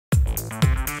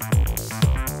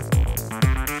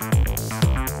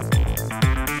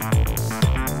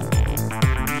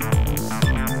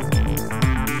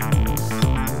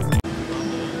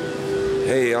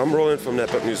I'm rolling from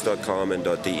netbooknews.com and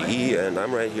 .de, and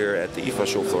I'm right here at the IFA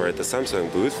show floor at the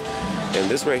Samsung booth. And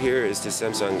this right here is the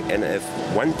Samsung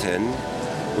NF110,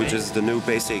 which is the new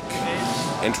basic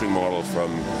entry model from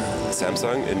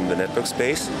Samsung in the netbook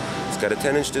space. It's got a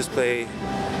 10-inch display,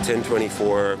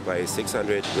 1024 by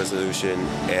 600 resolution,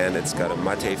 and it's got a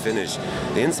matte finish.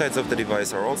 The insides of the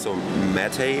device are also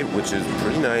matte, which is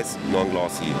pretty nice,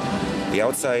 non-glossy. The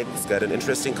outside, it's got an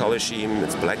interesting color scheme.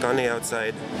 It's black on the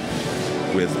outside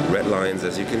with red lines,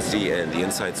 as you can see, and the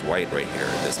inside's white right here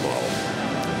in this model.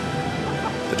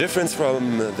 The difference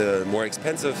from the more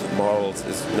expensive models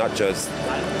is not just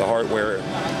the hardware,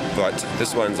 but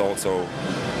this one's also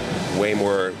way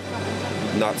more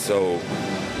not so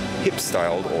hip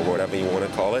styled, or whatever you want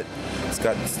to call it. It's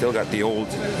still got the old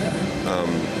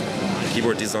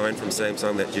keyboard design from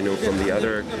Samsung that you know from the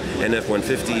other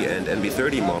NF150 and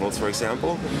NB30 models, for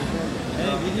example.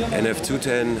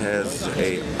 NF210 has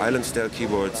a island style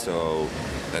keyboard, so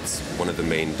that's one of the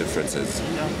main differences.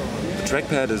 The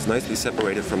trackpad is nicely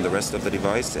separated from the rest of the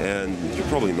device, and you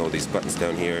probably know these buttons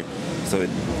down here. So it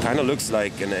kind of looks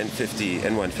like an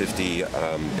N150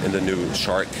 in the new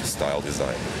Shark style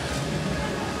design.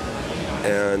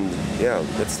 And yeah,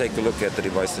 let's take a look at the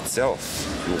device itself.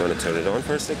 I'm going to turn it on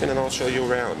for a second and I'll show you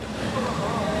around.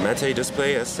 Matte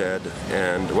display, as said,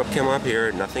 and webcam up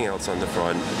here, nothing else on the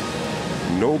front.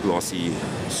 No glossy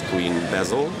screen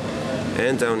bezel.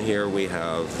 And down here we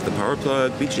have the power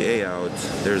plug, VGA out,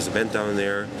 there's a vent down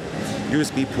there,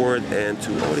 USB port and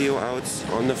 2 audio outs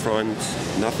on the front,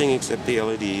 nothing except the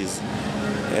LEDs.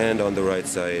 And on the right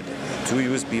side, 2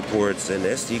 USB ports, an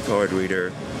SD card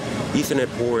reader, Ethernet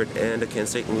port, and a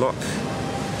Kensington lock.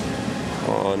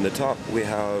 On the top we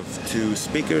have 2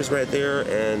 speakers right there,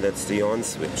 and that's the on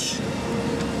switch.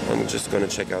 I'm just going to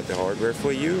check out the hardware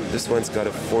for you. This one's got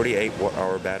a 48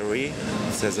 watt-hour battery,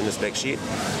 it says in the spec sheet.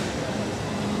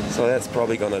 So that's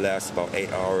probably going to last about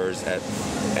 8 hours at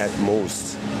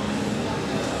most.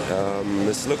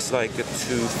 This looks like a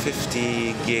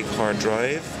 250 gig hard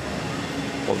drive,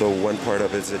 although one part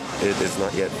of it is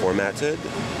not yet formatted.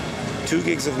 2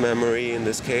 gigs of memory in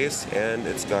this case, and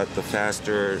it's got the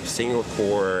faster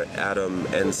single-core Atom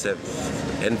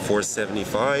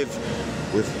N475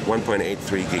 with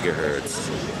 1.83 gigahertz.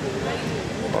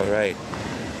 Alright,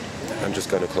 I'm just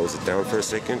going to close it down for a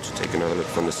second to take another look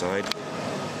from the side.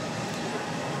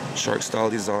 Shark style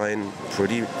design,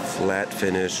 pretty flat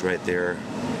finish right there.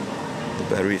 The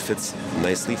battery fits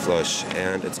nicely flush,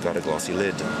 and it's got a glossy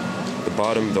lid. The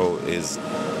bottom though is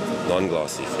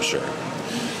non-glossy for sure.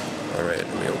 Alright,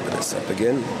 let me open this up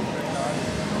again.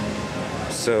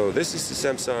 So this is the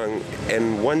Samsung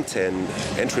N110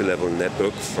 entry-level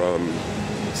netbook from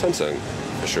Samsung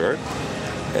for sure.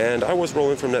 And I was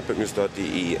rolling from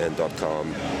netbooknews.de and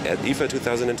 .com at IFA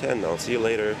 2010. I'll see you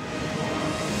later.